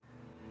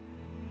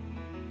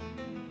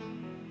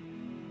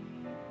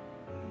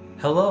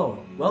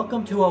Hello,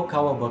 welcome to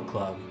Okawa Book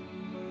Club.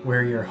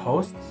 We're your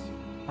hosts.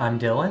 I'm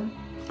Dylan,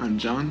 I'm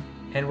John.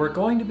 and we're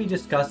going to be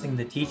discussing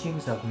the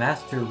teachings of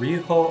Master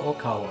Ryuho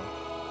Okawa.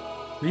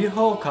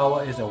 Ryuho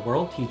Okawa is a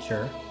world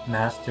teacher,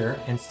 master,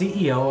 and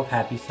CEO of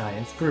Happy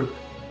Science Group.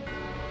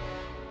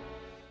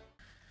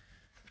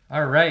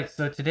 Alright,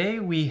 so today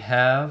we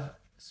have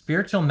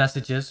Spiritual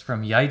Messages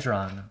from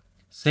Yaidron,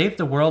 Save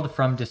the World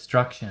from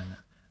Destruction,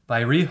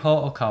 by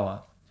Ryuho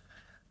Okawa.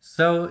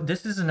 So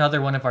this is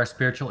another one of our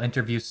spiritual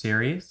interview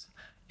series,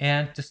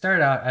 and to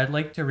start out, I'd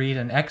like to read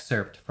an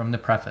excerpt from the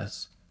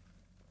preface.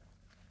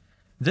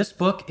 This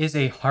book is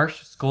a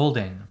harsh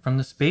scolding from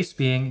the space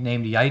being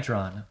named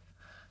Yaidron.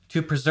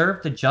 To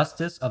preserve the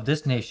justice of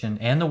this nation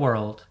and the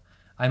world,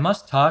 I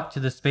must talk to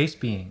the space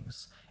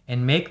beings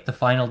and make the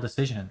final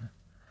decision.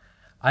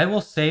 I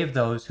will save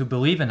those who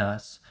believe in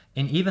us,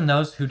 and even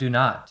those who do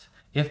not,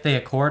 if they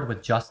accord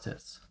with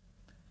justice.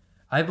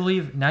 I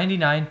believe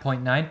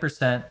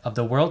 99.9% of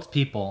the world's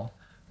people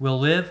will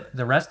live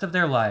the rest of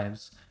their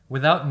lives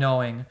without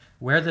knowing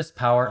where this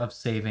power of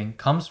saving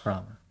comes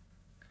from.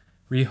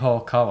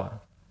 Ryuho Okawa.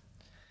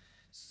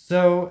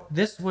 So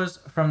this was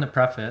from the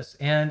preface,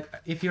 and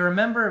if you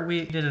remember,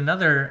 we did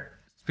another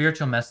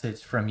spiritual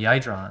message from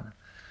Yaidron.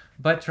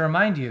 But to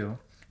remind you,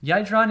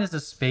 Yaidron is a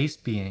space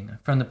being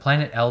from the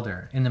planet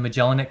Elder in the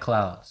Magellanic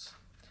Clouds.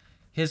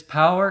 His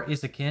power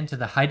is akin to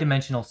the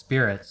high-dimensional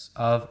spirits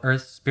of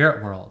Earth's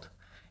spirit world,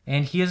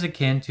 and he is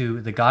akin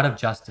to the God of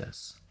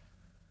Justice.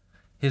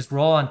 His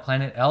role on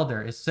planet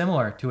Elder is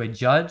similar to a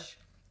judge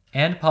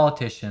and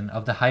politician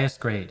of the highest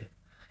grade,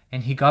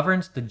 and he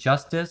governs the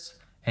justice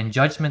and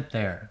judgment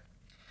there.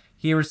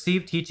 He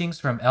received teachings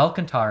from El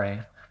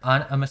Cantare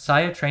on a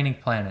Messiah training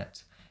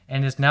planet,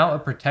 and is now a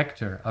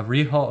protector of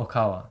Ryuho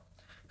Okawa,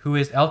 who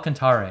is El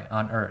Cantare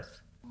on Earth.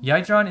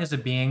 Yaidron is a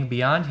being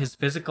beyond his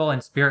physical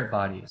and spirit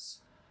bodies,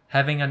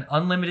 having an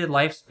unlimited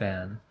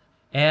lifespan,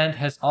 and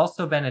has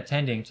also been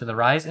attending to the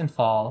rise and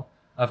fall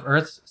of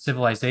Earth's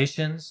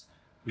civilizations,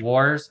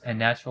 wars, and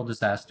natural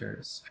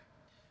disasters.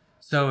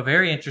 So a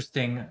very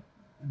interesting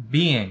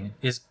being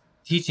is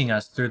teaching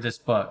us through this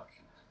book.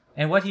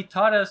 And what he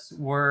taught us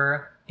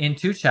were in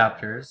 2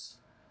 chapters.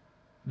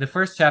 The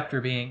first chapter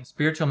being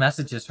Spiritual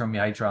Messages from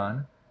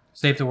Yaidron,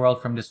 Save the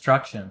World from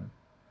Destruction,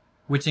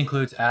 which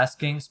includes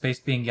asking space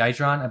being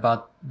Yaidron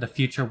about the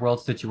future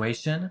world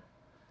situation,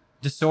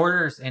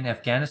 disorders in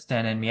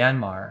Afghanistan and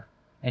Myanmar,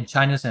 and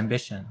China's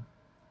ambition,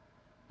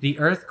 the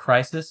Earth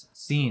crisis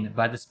seen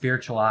by the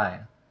spiritual eye,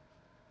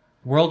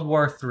 World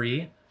War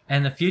III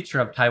and the future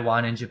of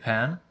Taiwan and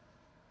Japan,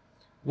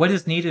 what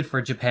is needed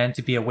for Japan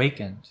to be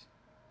awakened,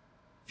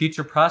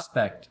 future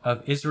prospect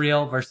of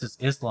Israel versus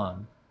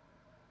Islam,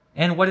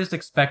 and what is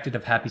expected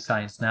of Happy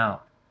Science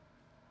now.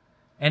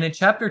 And in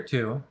Chapter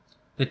 2,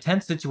 the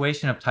tense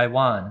situation of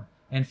Taiwan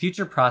and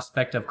future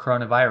prospect of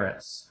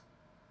coronavirus,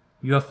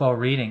 UFO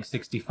reading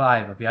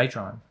 65 of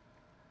Yaidron.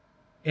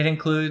 It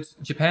includes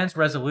Japan's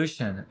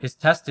resolution is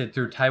tested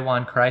through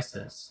Taiwan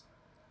crisis,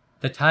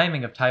 the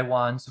timing of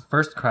Taiwan's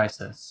first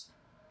crisis,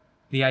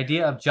 the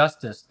idea of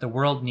justice the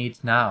world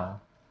needs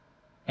now,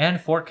 and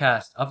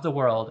forecast of the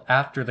world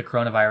after the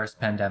coronavirus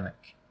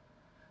pandemic.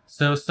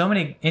 So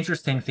many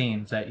interesting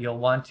themes that you'll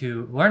want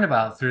to learn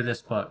about through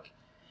this book.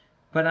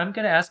 But I'm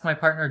going to ask my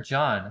partner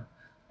John,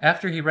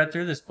 after he read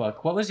through this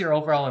book, what was your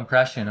overall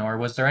impression, or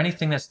was there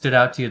anything that stood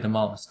out to you the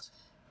most?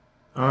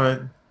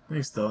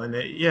 Thanks,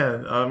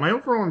 Dylan. My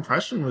overall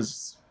impression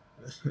was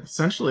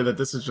essentially that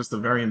this is just a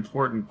very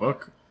important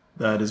book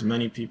that as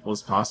many people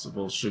as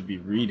possible should be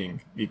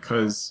reading,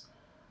 because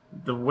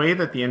the way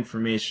that the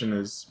information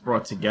is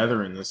brought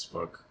together in this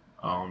book,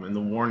 and the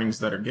warnings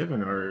that are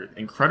given are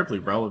incredibly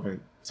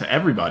relevant to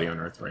everybody on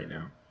Earth right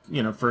now.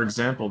 For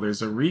example,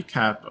 there's a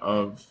recap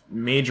of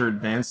major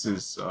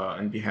advances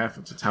on behalf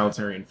of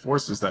totalitarian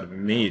forces that have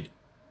been made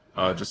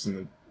just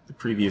in the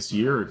previous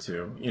year or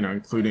two,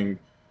 including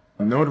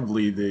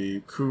notably the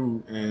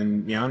coup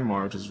in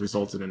Myanmar, which has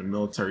resulted in a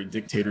military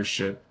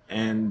dictatorship,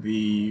 and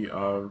the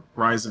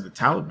rise of the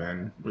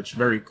Taliban, which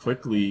very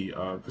quickly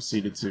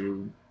proceeded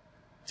to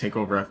take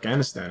over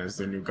Afghanistan as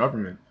their new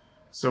government.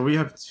 So we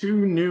have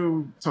 2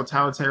 new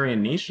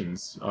totalitarian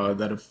nations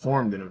that have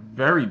formed in a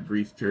very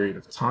brief period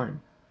of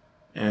time.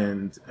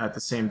 And at the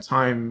same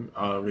time,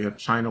 we have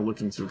China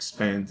looking to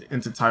expand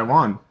into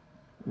Taiwan,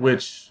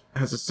 which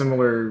has a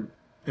similar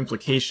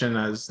implication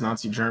as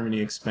Nazi Germany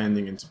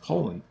expanding into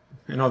Poland.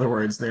 In other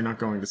words, they're not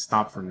going to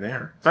stop from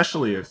there,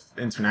 especially if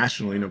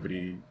internationally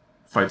nobody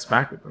fights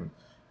back with them.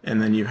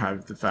 And then you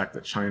have the fact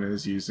that China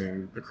is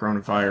using the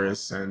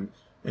coronavirus, and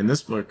in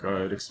this book,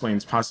 it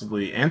explains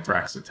possibly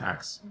anthrax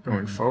attacks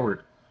going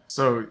forward.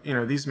 So,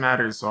 these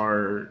matters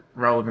are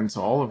relevant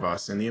to all of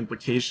us, and the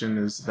implication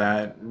is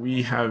that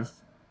we are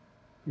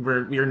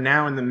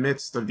now in the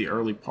midst of the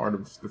early part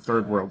of the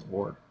Third World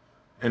War,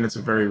 and it's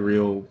a very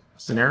real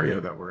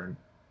scenario that we're in.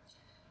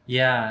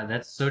 Yeah,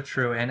 that's so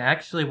true. And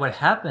actually, what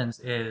happens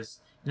is,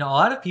 a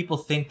lot of people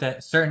think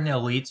that certain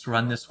elites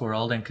run this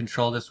world and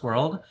control this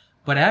world,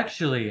 but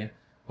actually,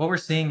 what we're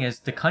seeing is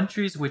the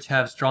countries which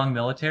have strong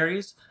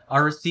militaries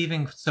are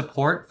receiving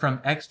support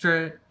from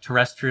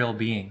extraterrestrial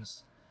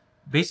beings.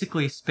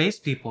 Basically, space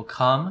people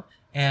come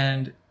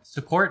and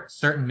support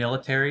certain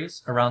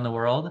militaries around the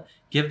world,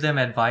 give them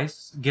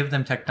advice, give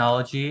them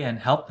technology, and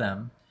help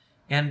them.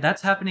 And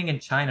that's happening in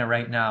China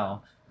right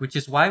now, which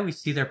is why we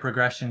see their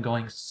progression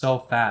going so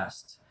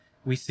fast.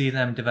 We see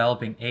them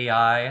developing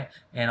AI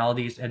and all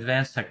these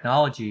advanced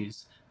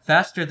technologies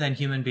faster than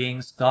human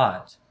beings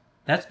thought.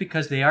 That's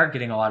because they are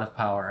getting a lot of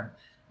power.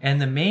 And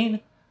the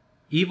main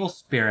evil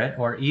spirit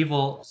or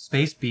evil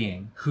space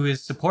being who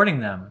is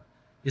supporting them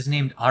is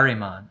named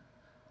Ahriman.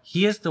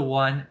 He is the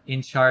one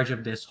in charge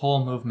of this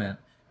whole movement,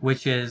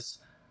 which is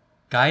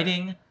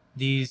guiding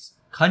these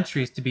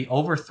countries to be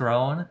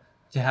overthrown,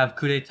 to have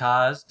coups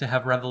d'etats, to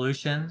have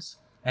revolutions,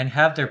 and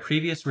have their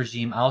previous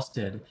regime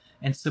ousted,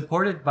 and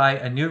supported by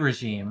a new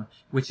regime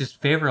which is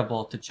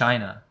favorable to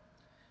China.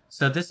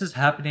 So this is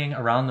happening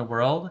around the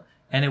world,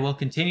 and it will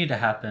continue to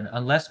happen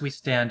unless we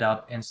stand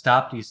up and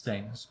stop these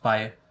things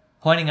by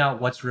pointing out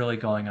what's really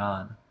going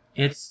on.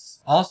 It's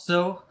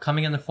also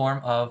coming in the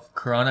form of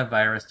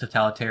coronavirus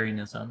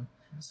totalitarianism.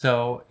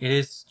 So it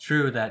is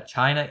true that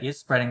China is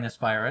spreading this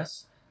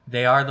virus.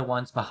 They are the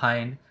ones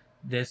behind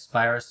this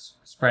virus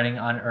spreading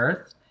on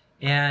Earth,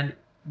 and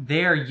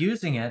they are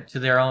using it to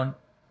their own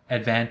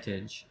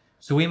advantage.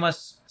 So we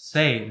must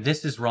say,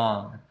 this is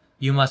wrong.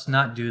 You must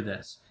not do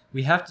this.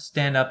 We have to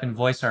stand up and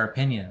voice our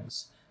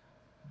opinions.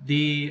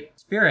 The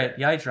spirit,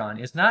 Yaidron,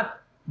 is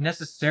not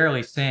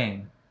necessarily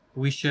saying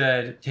we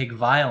should take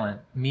violent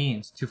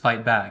means to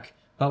fight back.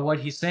 But what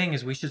he's saying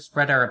is we should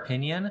spread our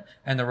opinion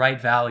and the right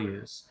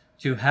values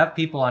to have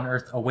people on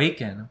Earth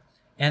awaken,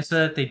 and so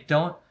that they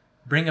don't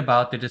bring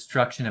about the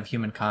destruction of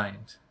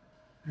humankind.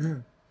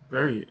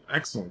 Very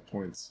excellent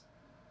points.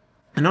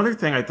 Another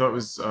thing I thought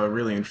was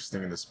really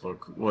interesting in this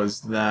book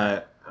was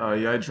that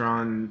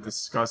Yaidron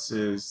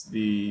discusses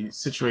the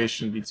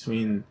situation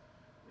between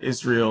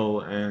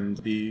Israel and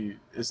the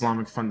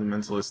Islamic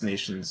fundamentalist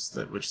nations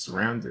which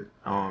surround it.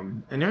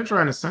 And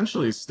Yaidron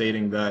essentially is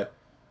stating that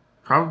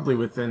probably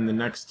within the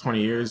next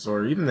 20 years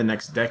or even the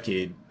next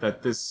decade,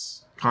 that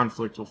this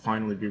conflict will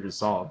finally be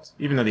resolved,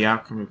 even though the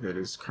outcome of it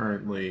is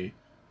currently,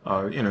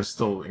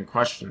 still in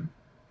question.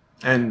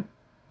 And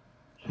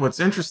what's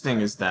interesting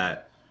is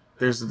that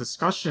there's a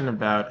discussion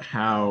about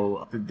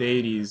how the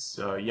deities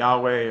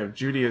Yahweh of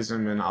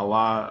Judaism and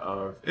Allah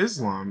of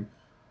Islam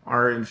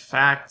are in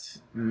fact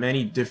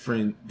many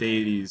different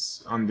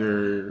deities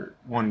under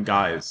one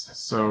guise.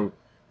 So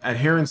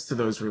adherents to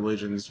those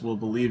religions will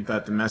believe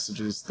that the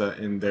messages that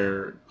in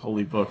their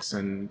holy books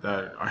and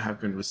that have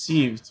been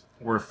received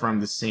were from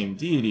the same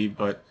deity,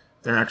 but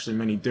there are actually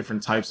many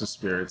different types of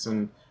spirits.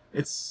 And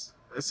it's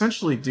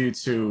essentially due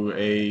to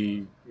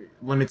a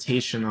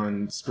limitation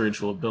on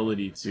spiritual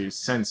ability to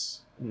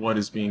sense what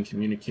is being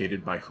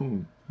communicated by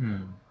whom.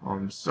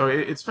 So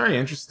it's very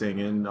interesting,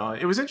 and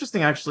it was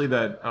interesting actually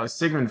that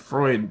Sigmund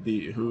Freud,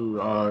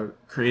 who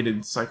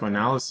created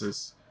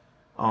psychoanalysis,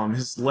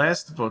 his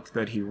last book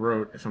that he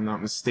wrote, if I'm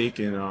not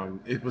mistaken,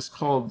 it was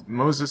called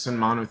Moses and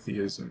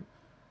Monotheism,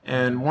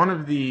 and one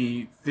of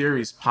the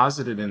theories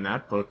posited in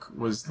that book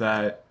was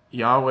that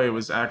Yahweh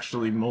was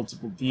actually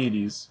multiple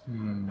deities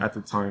at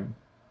the time.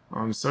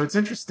 So it's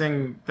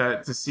interesting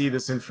that to see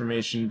this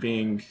information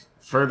being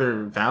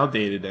further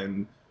validated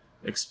and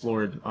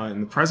explored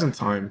in the present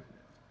time,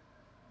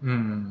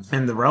 and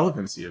the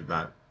relevancy of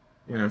that,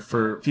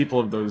 for people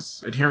of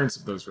those adherents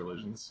of those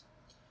religions.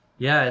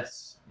 Yeah,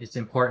 it's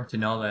important to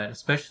know that,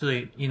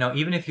 especially,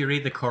 even if you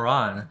read the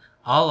Quran,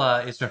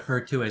 Allah is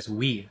referred to as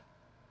we,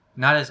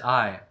 not as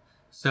I.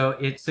 So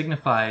it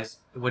signifies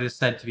what is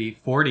said to be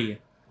 40,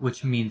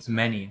 which means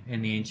many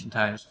in the ancient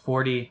times,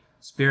 40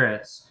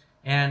 spirits.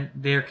 And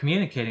they're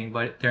communicating,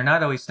 but they're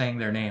not always saying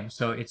their name.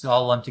 So it's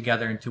all lumped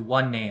together into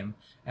one name.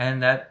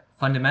 And that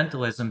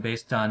fundamentalism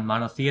based on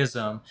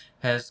monotheism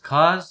has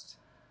caused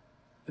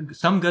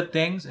some good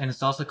things, and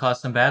it's also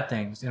caused some bad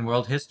things in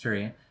world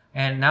history.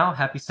 And now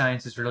Happy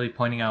Science is really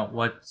pointing out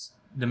what's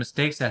the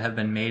mistakes that have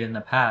been made in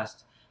the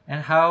past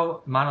and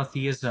how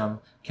monotheism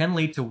can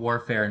lead to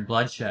warfare and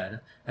bloodshed,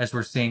 as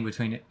we're seeing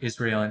between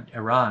Israel and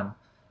Iran.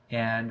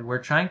 And we're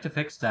trying to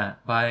fix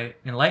that by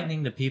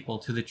enlightening the people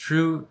to the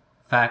true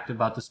fact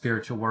about the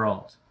spiritual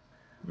world.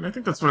 And I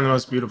think that's one of the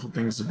most beautiful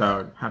things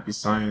about Happy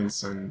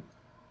Science and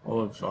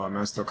all of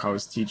Master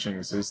Okawa's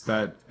teachings is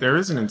that there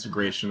is an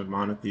integration of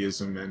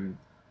monotheism and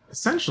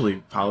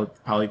essentially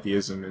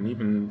polytheism and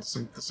even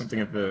something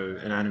of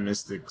an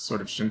animistic sort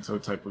of Shinto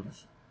type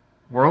of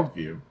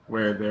worldview,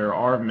 where there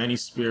are many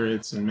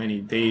spirits and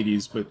many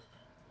deities, but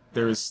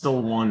there is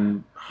still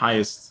one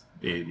highest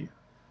deity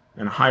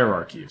and a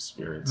hierarchy of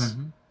spirits.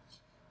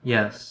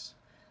 Yes.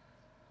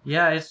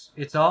 Yeah,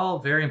 it's all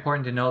very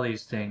important to know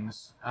these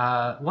things.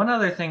 One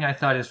other thing I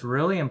thought is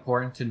really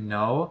important to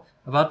know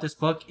about this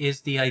book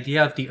is the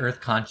idea of the Earth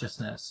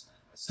consciousness.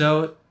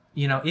 So,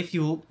 if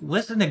you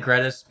listen to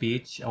Greta's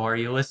speech or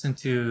you listen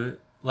to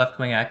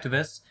left-wing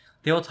activists,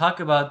 they will talk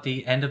about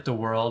the end of the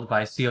world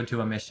by CO2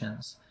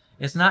 emissions.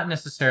 It's not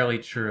necessarily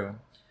true.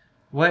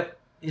 What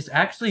is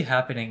actually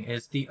happening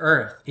is the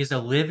earth is a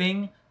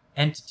living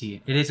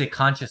entity. It is a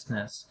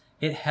consciousness.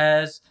 It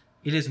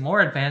is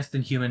more advanced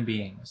than human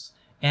beings,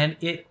 and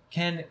it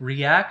can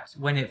react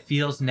when it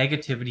feels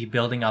negativity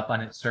building up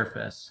on its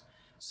surface.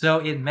 So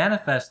it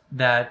manifests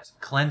that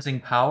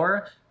cleansing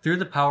power through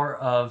the power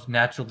of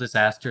natural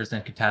disasters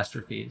and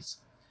catastrophes.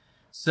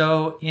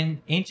 So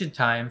in ancient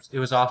times, it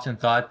was often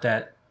thought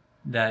that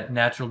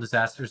natural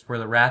disasters were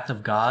the wrath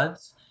of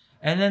gods.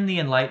 And then the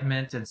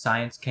Enlightenment and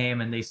science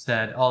came and they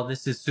said, oh,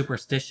 this is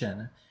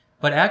superstition.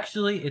 But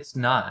actually, it's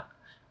not.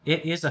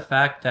 It is a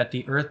fact that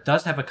the earth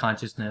does have a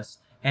consciousness,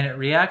 and it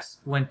reacts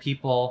when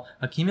people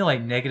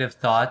accumulate negative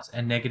thoughts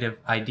and negative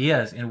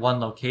ideas in one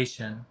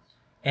location.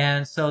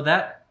 And so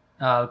that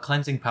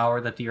cleansing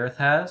power that the earth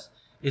has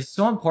is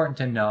so important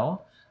to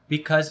know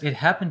because it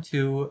happened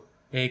to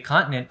a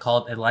continent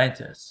called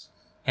Atlantis,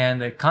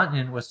 and the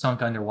continent was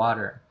sunk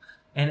underwater.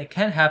 And it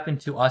can happen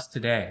to us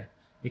today.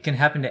 It can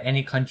happen to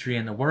any country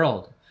in the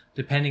world,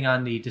 depending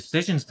on the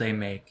decisions they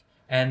make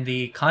and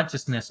the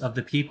consciousness of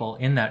the people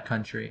in that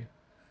country.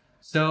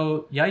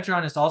 So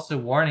Yaidron is also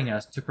warning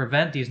us to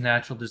prevent these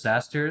natural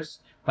disasters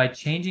by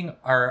changing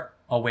our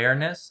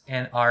awareness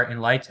and our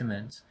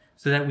enlightenment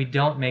so that we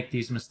don't make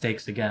these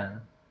mistakes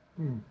again.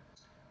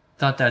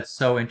 Thought that's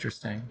so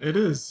interesting. It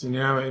is,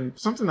 and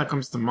something that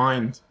comes to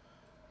mind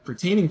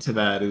pertaining to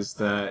that is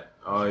that,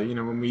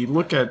 when we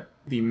look at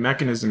the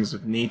mechanisms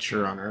of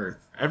nature on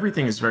Earth,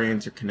 everything is very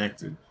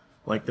interconnected.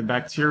 Like the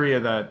bacteria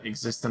that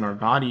exist in our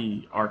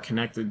body are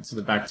connected to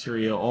the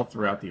bacteria all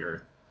throughout the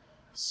Earth.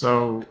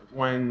 So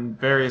when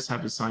various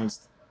happy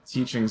science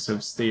teachings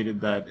have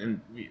stated that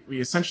we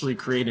essentially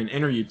create an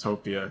inner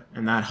utopia,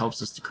 and that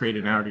helps us to create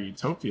an outer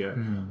utopia,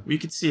 we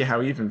could see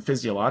how even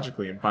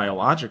physiologically and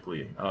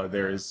biologically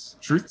there is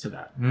truth to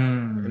that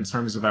in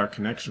terms of our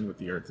connection with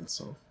the Earth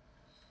itself.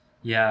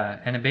 Yeah,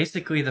 and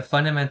basically the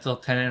fundamental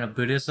tenet of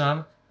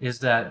Buddhism is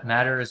that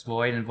matter is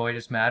void and void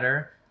is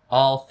matter.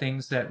 All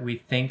things that we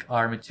think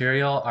are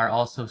material are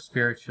also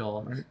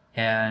spiritual. Right.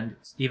 And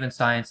even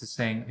science is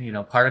saying,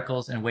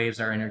 particles and waves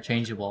are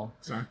interchangeable.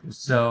 Exactly.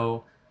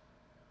 So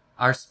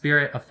our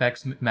spirit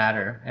affects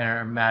matter and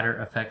our matter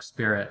affects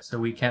spirit. So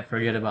we can't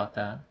forget about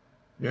that.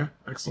 Yeah,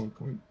 excellent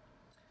point.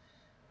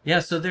 Yeah,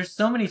 so there's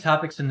so many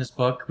topics in this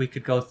book we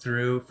could go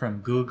through, from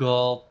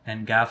Google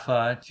and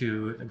GAFA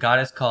to a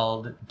goddess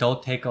called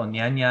Doteko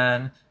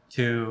Nyanyan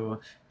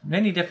to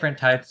many different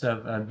types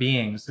of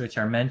beings which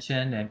are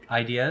mentioned and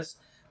ideas.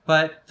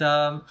 But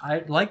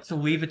I'd like to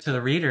leave it to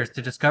the readers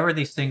to discover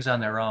these things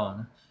on their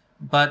own.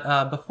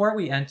 But before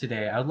we end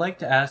today, I would like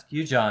to ask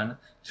you, John,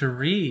 to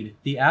read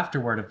the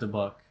afterword of the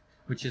book,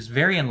 which is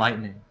very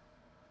enlightening.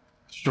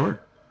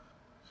 Sure.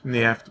 From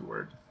the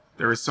afterword,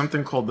 there is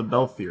something called the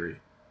bell theory.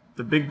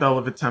 The big bell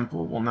of a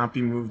temple will not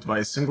be moved by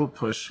a single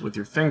push with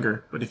your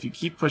finger, but if you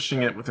keep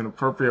pushing it with an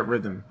appropriate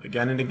rhythm,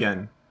 again and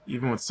again,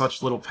 even with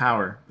such little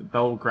power, the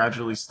bell will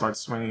gradually start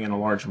swinging in a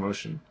large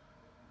motion.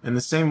 In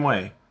the same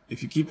way,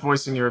 if you keep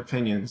voicing your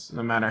opinions,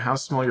 no matter how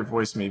small your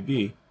voice may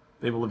be,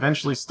 they will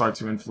eventually start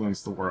to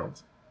influence the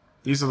world.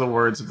 These are the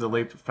words of the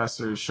late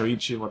Professor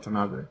Shoichi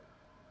Watanabe.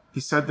 He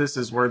said this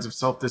as words of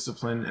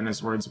self-discipline and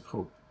as words of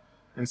hope.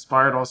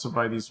 Inspired also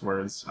by these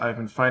words, I have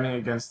been fighting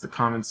against the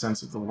common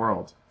sense of the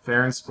world,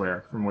 fair and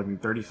square, for more than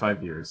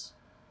 35 years.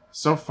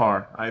 So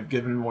far, I have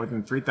given more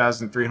than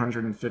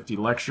 3,350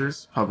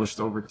 lectures, published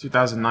over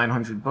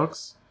 2,900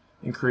 books,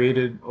 and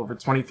created over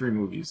 23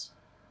 movies.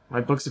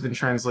 My books have been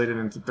translated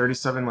into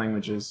 37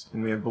 languages,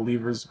 and we have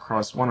believers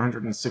across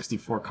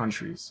 164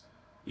 countries.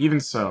 Even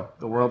so,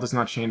 the world does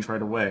not change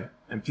right away,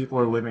 and people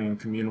are living in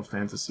communal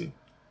fantasy.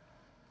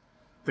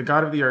 The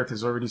God of the earth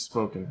has already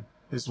spoken.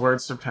 His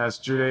words surpass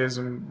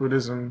Judaism,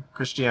 Buddhism,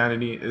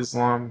 Christianity,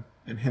 Islam,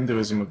 and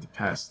Hinduism of the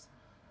past.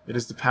 It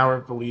is the power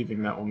of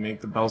believing that will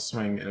make the bell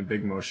swing in a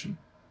big motion.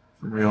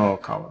 From Ryo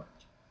Okawa.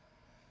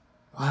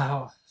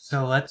 Wow.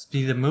 So let's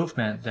be the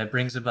movement that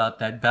brings about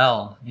that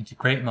bell into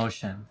great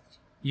motion.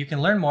 You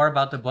can learn more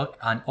about the book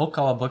on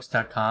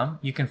okawabooks.com.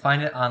 You can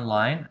find it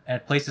online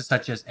at places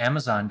such as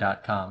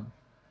amazon.com.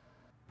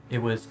 It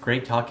was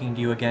great talking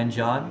to you again,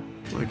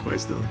 John.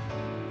 Likewise, Dylan.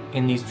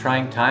 In these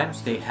trying times,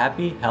 stay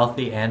happy,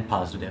 healthy, and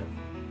positive.